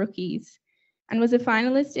international The Rookies, and was a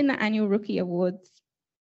finalist in the annual Rookie Awards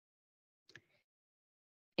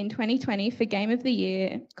in 2020 for Game of the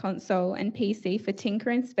Year, Console and PC for Tinker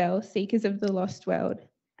and Spell, Seekers of the Lost World,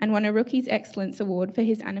 and won a Rookie's Excellence Award for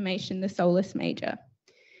his animation, The Soulless Major.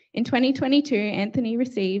 In 2022, Anthony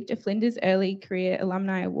received a Flinders Early Career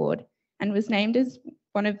Alumni Award and was named as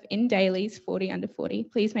one of In Daily's 40 Under 40.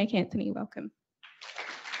 Please make Anthony welcome.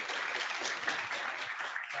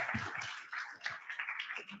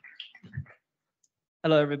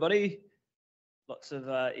 Hello, everybody. Lots of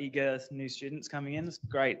eager new students coming in. It's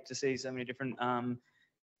great to see so many different,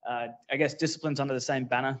 I guess, disciplines under the same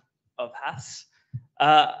banner HAS.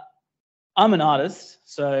 I'm an artist,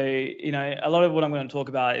 so a lot of what I'm going to talk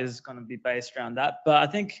about is going to be based around that. But I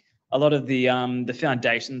think a lot of the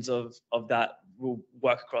foundations of that will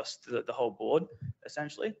work across the whole board,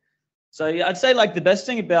 essentially. So yeah, I'd say like the best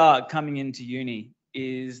thing about coming into uni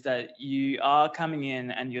is that you are coming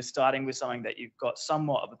in and you're starting with something that you've got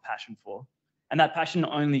somewhat of a passion for, and that passion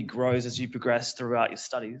only grows as you progress throughout your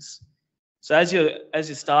studies. So as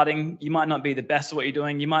you're starting, you might not be the best at what you're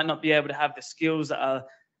doing. You might not be able to have the skills that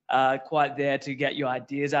are quite there to get your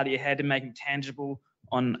ideas out of your head and make them tangible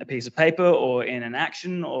on a piece of paper or in an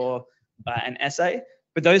action or an essay.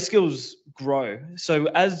 But those skills grow. So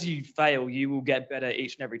as you fail, you will get better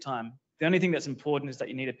each and every time. The only thing that's important is that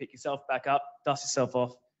you need to pick yourself back up, dust yourself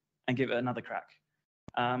off, and give it another crack.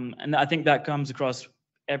 And I think that comes across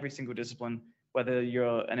every single discipline, whether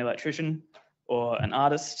you're an electrician or an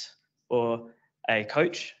artist or a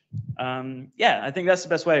coach. Yeah, I think that's the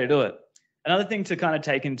best way to do it. Another thing to kind of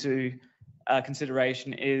take into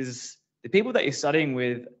consideration is the people that you're studying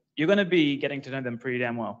with, you're going to be getting to know them pretty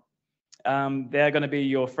damn well. They're going to be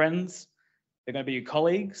your friends. They're going to be your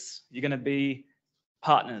colleagues. You're going to be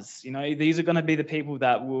partners. These are going to be the people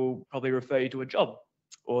that will probably refer you to a job,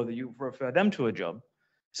 or that you refer them to a job.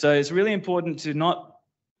 So it's really important to not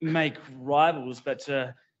make rivals, but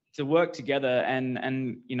to work together.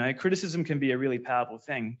 And criticism can be a really powerful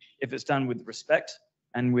thing if it's done with respect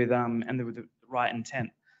and with the right intent.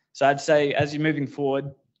 So I'd say as you're moving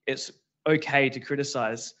forward, it's okay to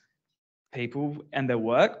criticize people and their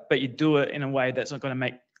work, but you do it in a way that's not going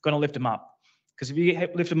to lift them up. Because if you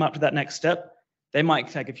lift them up to that next step, they might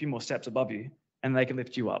take a few more steps above you and they can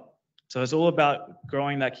lift you up. So it's all about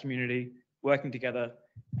growing that community, working together,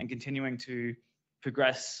 and continuing to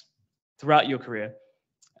progress throughout your career.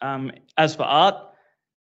 As for art,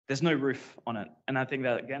 there's no roof on it. And I think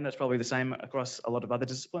that, again, that's probably the same across a lot of other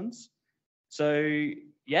disciplines. So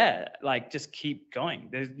yeah, just keep going.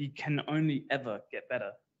 You can only ever get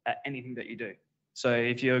better at anything that you do. So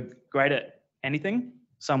if you're great at anything,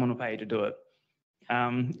 someone will pay you to do it.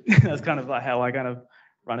 That's kind of like how I kind of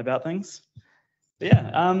run about things. But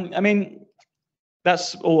yeah,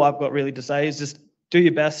 that's all I've got really to say is just do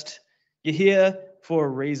your best. You're here for a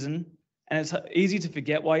reason, and it's easy to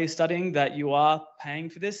forget while you're studying that you are paying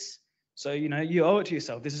for this. So, you owe it to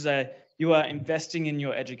yourself. You are investing in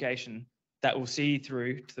your education that will see you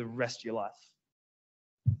through to the rest of your life.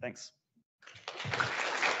 Thanks.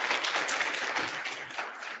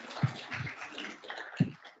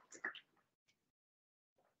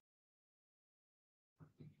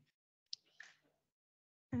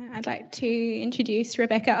 I'd like to introduce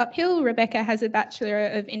Rebecca Uphill. Rebecca has a Bachelor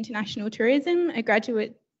of International Tourism, a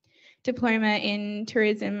graduate diploma in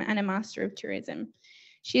tourism, and a Master of Tourism.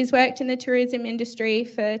 She has worked in the tourism industry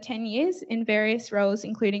for 10 years in various roles,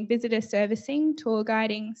 including visitor servicing, tour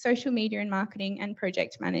guiding, social media and marketing, and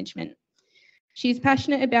project management. She's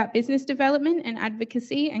passionate about business development and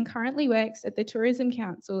advocacy and currently works at the Tourism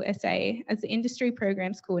Council SA as the Industry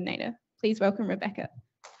Programs Coordinator. Please welcome Rebecca.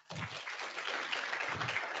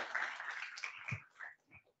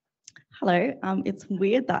 Hello, it's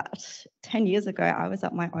weird that 10 years ago I was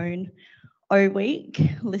at my own O Week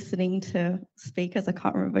listening to speakers. I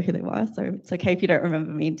can't remember who they were, so it's okay if you don't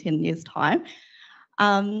remember me in 10 years' time.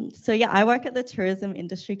 So yeah, I work at the Tourism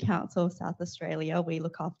Industry Council of South Australia. We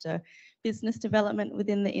look after business development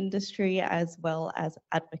within the industry as well as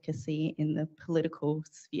advocacy in the political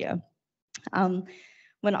sphere.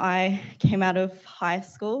 When I came out of high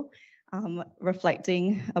school,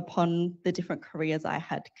 reflecting upon the different careers I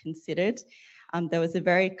had considered, there was a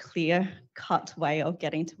very clear-cut way of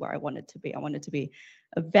getting to where I wanted to be. I wanted to be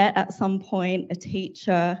a vet at some point, a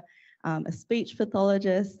teacher, a speech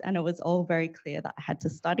pathologist, and it was all very clear that I had to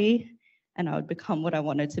study and I would become what I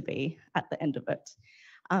wanted to be at the end of it.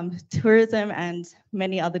 Tourism and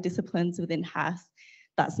many other disciplines within HAS,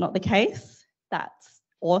 that's not the case. That's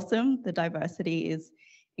awesome. The diversity is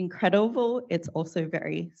incredible. It's also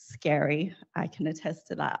very scary. I can attest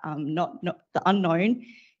to that. The unknown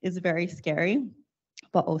is very scary,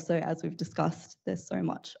 but also, as we've discussed, there's so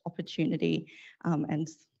much opportunity and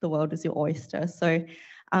the world is your oyster. So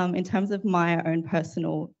in terms of my own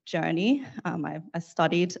personal journey, I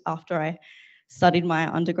studied. After I studied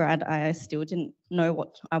my undergrad, I still didn't know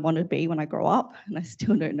what I wanted to be when I grow up, and I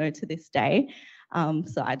still don't know to this day.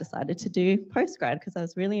 So I decided to do postgrad because I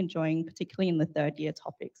was really enjoying, particularly in the third year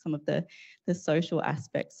topic, some of the social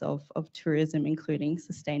aspects of tourism, including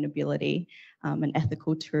sustainability and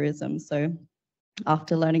ethical tourism. So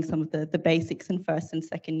after learning some of the basics in first and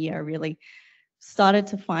second year, I really started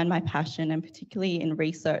to find my passion, and particularly in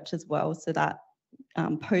research as well. So that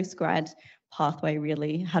postgrad pathway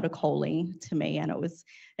really had a calling to me, and it was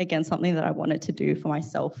again something that I wanted to do for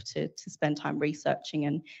myself, to spend time researching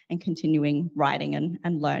and continuing writing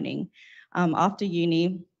and learning. After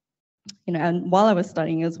uni, you know, and while I was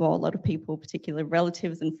studying as well, a lot of people, particularly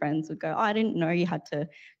relatives and friends, would go, oh, I didn't know you had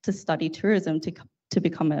to study tourism to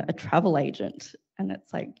become a travel agent. And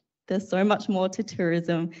it's like, there's so much more to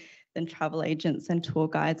tourism than travel agents and tour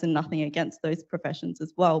guides, and nothing against those professions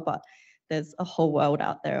as well, but there's a whole world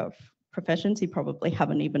out there of professions you probably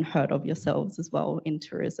haven't even heard of yourselves as well in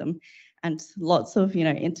tourism, and lots of, you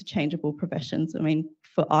know, interchangeable professions. I mean,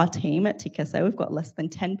 for our team at TKSA, we've got less than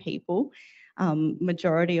 10 people.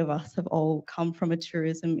 Majority of us have all come from a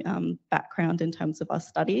tourism background in terms of our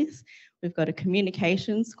studies. We've got a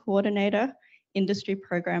communications coordinator, industry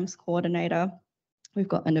programs coordinator, we've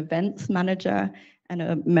got an events manager and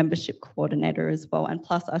a membership coordinator as well. And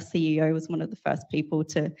plus our CEO was one of the first people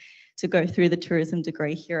to go through the tourism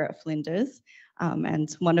degree here at Flinders. And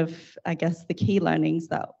one of, I guess, the key learnings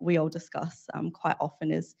that we all discuss quite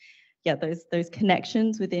often is, yeah, those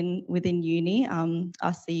connections within uni.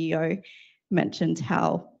 Our CEO mentioned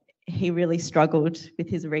how he really struggled with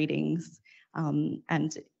his readings,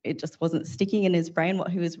 and it just wasn't sticking in his brain what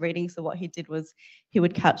he was reading. So what he did was he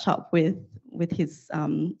would catch up with his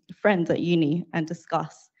friends at uni and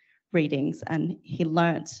discuss readings, and he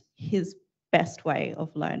learnt his best way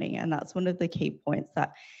of learning. And that's one of the key points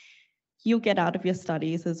that you'll get out of your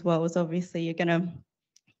studies, as well as obviously you're going to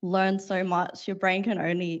learn so much. Your brain can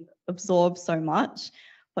only absorb so much,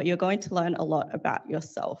 but you're going to learn a lot about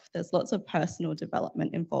yourself. There's lots of personal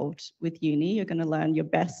development involved with uni. You're going to learn your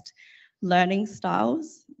best learning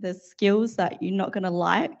styles. There's skills that you're not going to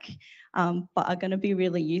like, but are going to be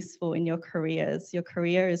really useful in your careers. Your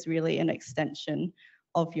career is really an extension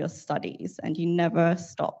of your studies, and you never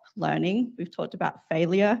stop learning. We've talked about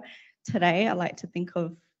failure today. I like to think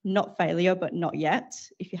of not failure, but not yet.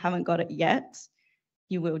 If you haven't got it yet,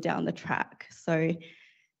 you will down the track. So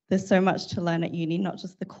there's so much to learn at uni, not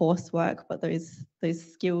just the coursework, but those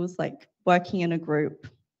skills like working in a group,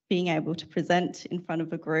 being able to present in front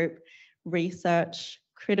of a group, research,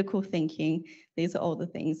 critical thinking. These are all the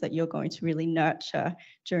things that you're going to really nurture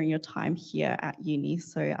during your time here at uni.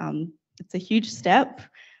 So it's a huge step.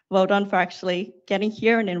 Well done for actually getting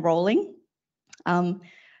here and enrolling.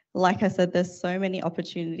 Like I said, there's so many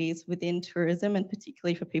opportunities within tourism, and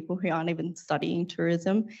particularly for people who aren't even studying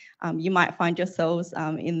tourism. You might find yourselves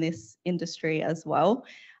in this industry as well.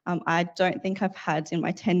 I don't think I've had in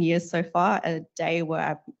my 10 years so far a day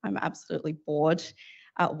where I'm absolutely bored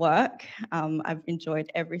at work. I've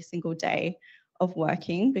enjoyed every single day of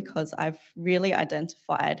working because I've really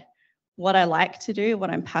identified what I like to do, what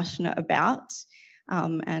I'm passionate about,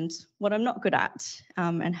 and what I'm not good at,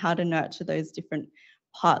 and how to nurture those different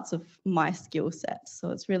parts of my skill set. So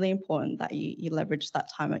it's really important that you leverage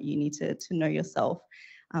that time at uni to know yourself,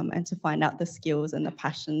 and to find out the skills and the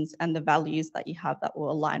passions and the values that you have that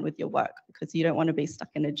will align with your work, because you don't want to be stuck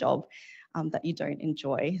in a job that you don't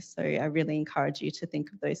enjoy. So I really encourage you to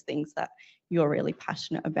think of those things that you're really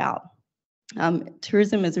passionate about.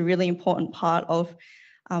 Tourism is a really important part of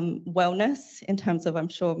wellness, in terms of, I'm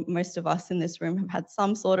sure most of us in this room have had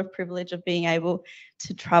some sort of privilege of being able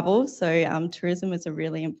to travel. So tourism is a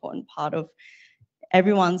really important part of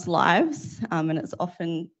everyone's lives, and it's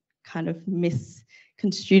often kind of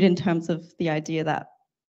misconstrued in terms of the idea that,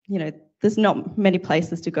 you know, there's not many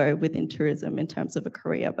places to go within tourism in terms of a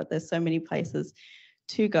career, but there's so many places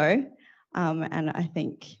to go. And I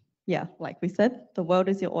think, yeah, like we said, the world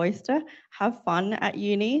is your oyster. Have fun at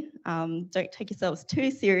uni. Don't take yourselves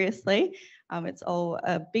too seriously. It's all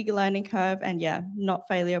a big learning curve, and yeah, not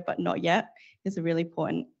failure, but not yet is a really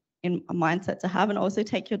important mindset to have. And also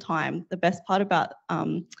take your time. The best part about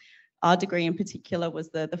our degree in particular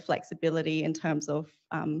was the flexibility in terms of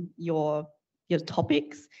your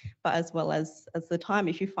topics, but as well as the time.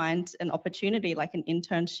 If you find an opportunity like an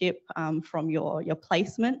internship from your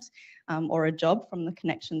placement, or a job from the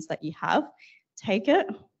connections that you have, take it,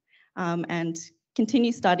 and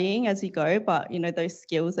continue studying as you go. But you know, those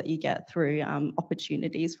skills that you get through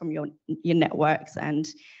opportunities from your networks and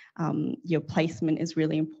your placement is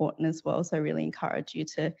really important as well. So I really encourage you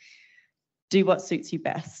to do what suits you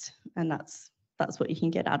best, and that's what you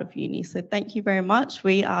can get out of uni. So thank you very much.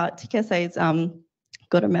 We are, TKSA's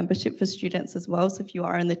got a membership for students as well. So if you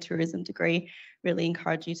are in the tourism degree, really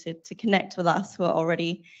encourage you to connect with us who are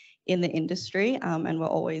already in the industry, and we're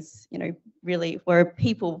always, you know, we're a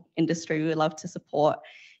people industry. We love to support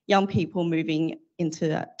young people moving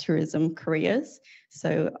into tourism careers.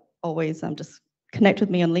 So always just connect with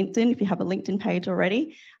me on LinkedIn if you have a LinkedIn page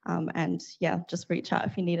already. And yeah, just reach out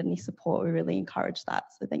if you need any support. We really encourage that.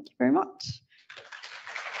 So thank you very much.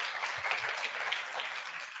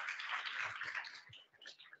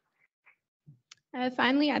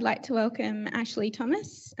 Finally, I'd like to welcome Ashley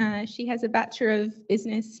Thomas. She has a Bachelor of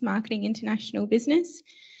Business Marketing International Business,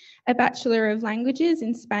 a Bachelor of Languages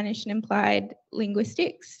in Spanish and Applied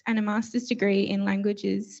Linguistics, and a Master's degree in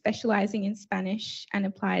Languages specialising in Spanish and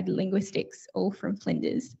Applied Linguistics, all from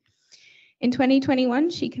Flinders. In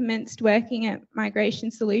 2021, she commenced working at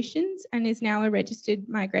Migration Solutions and is now a registered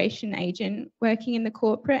migration agent working in the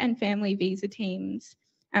corporate and family visa teams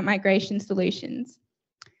at Migration Solutions.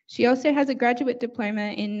 She also has a graduate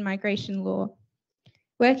diploma in migration law.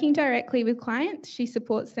 Working directly with clients, she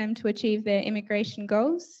supports them to achieve their immigration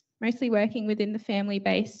goals, mostly working within the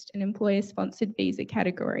family-based and employer-sponsored visa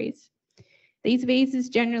categories. These visas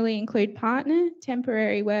generally include partner,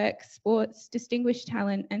 temporary work, sports, distinguished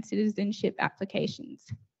talent, and citizenship applications.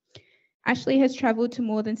 Ashley has travelled to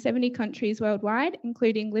more than 70 countries worldwide,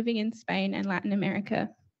 including living in Spain and Latin America.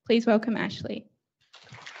 Please welcome Ashley.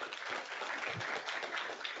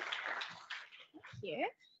 You.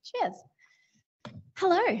 Cheers.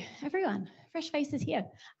 Hello, everyone. Fresh faces here.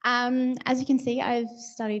 As you can see, I've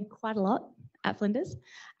studied quite a lot at Flinders.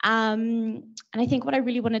 And I think what I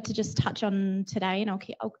really wanted to just touch on today, and I'll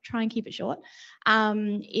try and keep it short,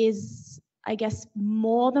 is, I guess,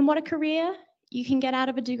 more than what a career you can get out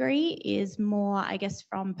of a degree is more, I guess,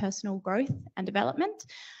 from personal growth and development.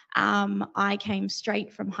 I came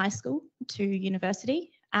straight from high school to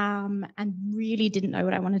university. And really didn't know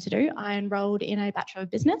what I wanted to do. I enrolled in a Bachelor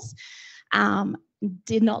of Business,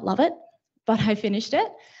 did not love it, but I finished it.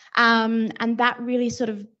 And that really sort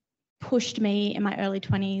of pushed me in my early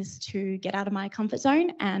 20s to get out of my comfort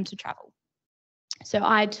zone and to travel. So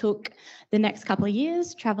I took the next couple of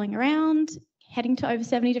years traveling around, heading to over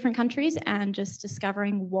 70 different countries and just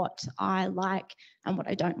discovering what I like and what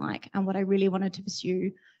I don't like and what I really wanted to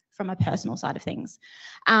pursue from a personal side of things.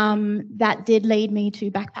 That did lead me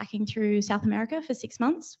to backpacking through South America for 6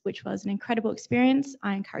 months, which was an incredible experience.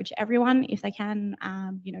 I encourage everyone, if they can,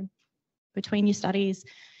 between your studies,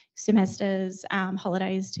 semesters,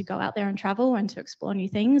 holidays, to go out there and travel and to explore new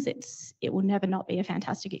things. It will never not be a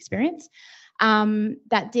fantastic experience.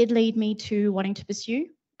 That did lead me to wanting to pursue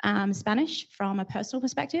Spanish from a personal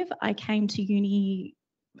perspective. I came to uni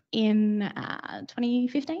in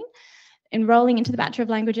 2015. Enrolling into the Bachelor of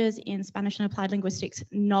Languages in Spanish and Applied Linguistics,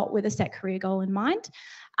 not with a set career goal in mind.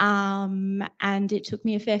 And it took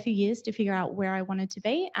me a fair few years to figure out where I wanted to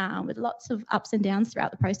be, with lots of ups and downs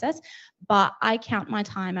throughout the process. But I count my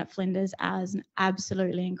time at Flinders as an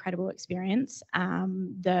absolutely incredible experience.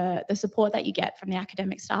 The support that you get from the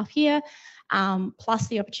academic staff here, plus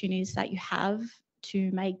the opportunities that you have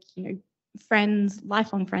to make, friends,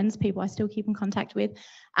 lifelong friends, people I still keep in contact with,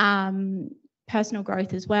 personal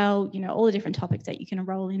growth as well, all the different topics that you can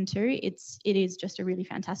enroll into. It is just a really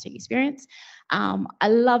fantastic experience. I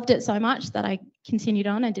loved it so much that I continued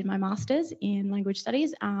on and did my master's in language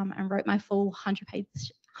studies, and wrote my full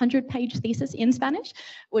 100-page thesis in Spanish,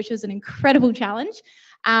 which was an incredible challenge,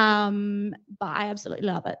 but I absolutely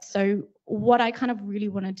love it. So what I kind of really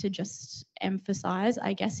wanted to just emphasize,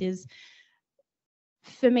 I guess, is,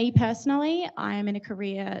 for me personally, I am in a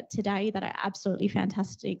career today that I absolutely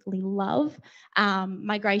fantastically love.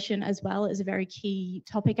 Migration as well is a very key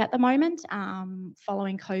topic at the moment.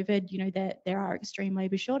 Following COVID, there are extreme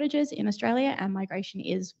labour shortages in Australia, and migration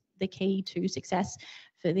is the key to success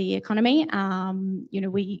for the economy.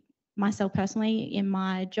 Myself personally, in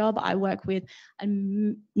my job, I work with a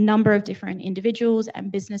number of different individuals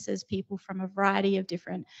and businesses, people from a variety of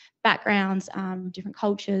different backgrounds, different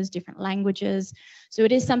cultures, different languages. So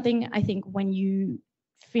it is something, I think, when you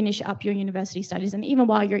finish up your university studies, and even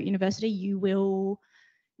while you're at university, you will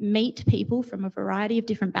meet people from a variety of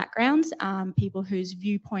different backgrounds, people whose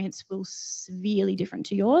viewpoints will severely different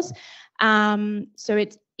to yours. So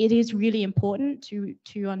it is really important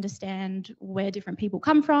to understand where different people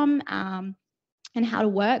come from, and how to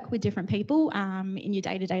work with different people in your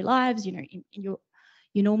day-to-day lives, in your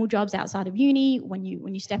normal jobs outside of uni, when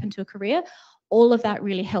you step into a career. All of that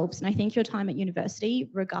really helps. And I think your time at university,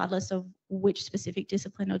 regardless of which specific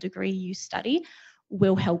discipline or degree you study,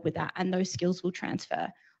 will help with that, and those skills will transfer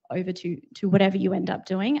over to whatever you end up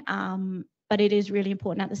doing. But it is really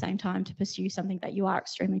important at the same time to pursue something that you are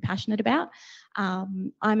extremely passionate about.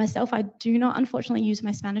 I myself, I do not unfortunately use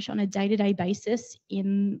my Spanish on a day-to-day basis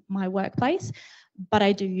in my workplace, but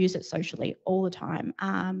I do use it socially all the time.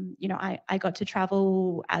 You know, I got to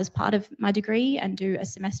travel as part of my degree and do a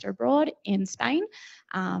semester abroad in Spain.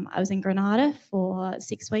 I was in Granada for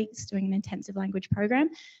 6 weeks doing an intensive language program,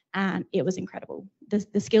 and it was incredible.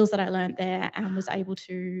 The skills that I learned there and was able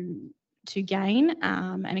to gain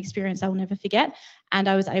an experience I will never forget. And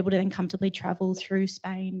I was able to then comfortably travel through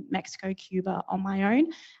Spain, Mexico, Cuba on my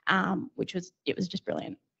own, it was just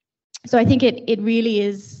brilliant. So I think it really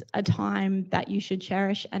is a time that you should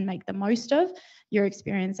cherish and make the most of your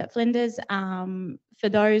experience at Flinders. For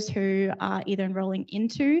those who are either enrolling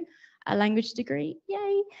into a language degree,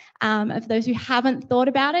 yay. For those who haven't thought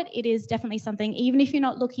about it, it is definitely something, even if you're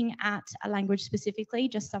not looking at a language specifically,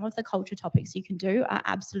 just some of the culture topics you can do are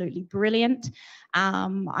absolutely brilliant.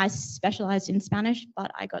 I specialized in Spanish, but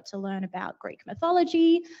I got to learn about Greek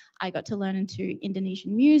mythology. I got to learn into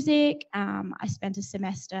Indonesian music. I spent a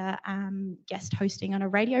semester guest hosting on a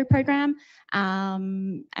radio program,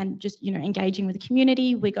 and just, you know, engaging with the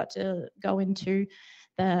community. We got to go into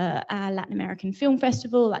the Latin American Film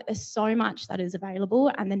Festival. Like, there's so much that is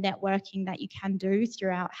available, and the networking that you can do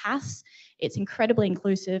throughout HAS. It's incredibly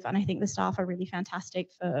inclusive, and I think the staff are really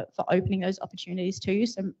fantastic for opening those opportunities to you.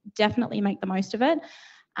 So definitely make the most of it.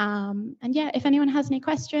 And yeah, if anyone has any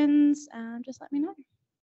questions, just let me know.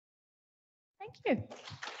 Thank you.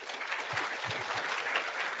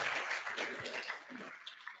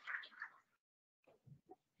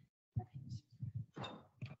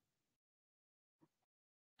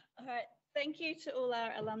 All right, thank you to all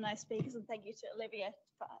our alumni speakers, and thank you to Olivia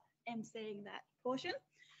for emceeing that portion.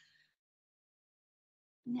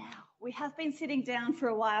 Now, we have been sitting down for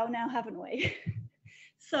a while now, haven't we?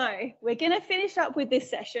 So we're going to finish up with this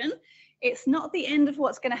session. It's not the end of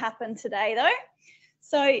what's going to happen today, though.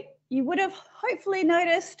 So you would have hopefully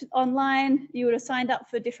noticed online, you would have signed up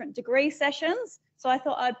for different degree sessions. So I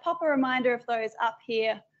thought I'd pop a reminder of those up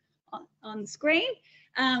here on the screen.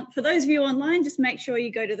 For those of you online, just make sure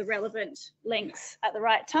you go to the relevant links at the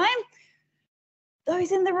right time.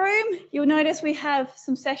 Those in the room, you'll notice we have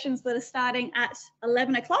some sessions that are starting at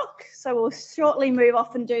 11 o'clock. So we'll shortly move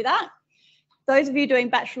off and do that. Those of you doing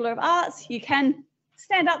Bachelor of Arts, you can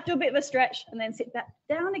stand up, do a bit of a stretch, and then sit back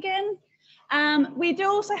down again. We do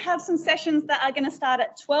also have some sessions that are going to start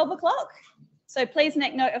at 12 o'clock. So please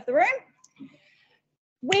make note of the room.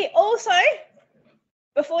 We also,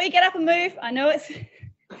 before you get up and move, I know it's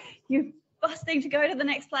you're busting to go to the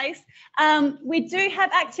next place. We do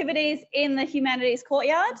have activities in the Humanities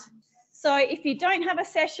courtyard. So if you don't have a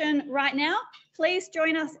session right now, please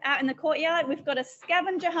join us out in the courtyard. We've got a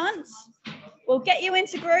scavenger hunt. We'll get you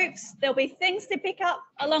into groups. There'll be things to pick up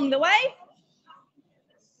along the way.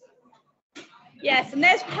 Yes, and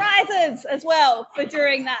there's prizes as well for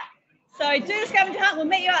doing that. So do the scavenger hunt. We'll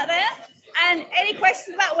meet you out there. And any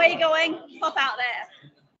questions about where you're going, pop out there.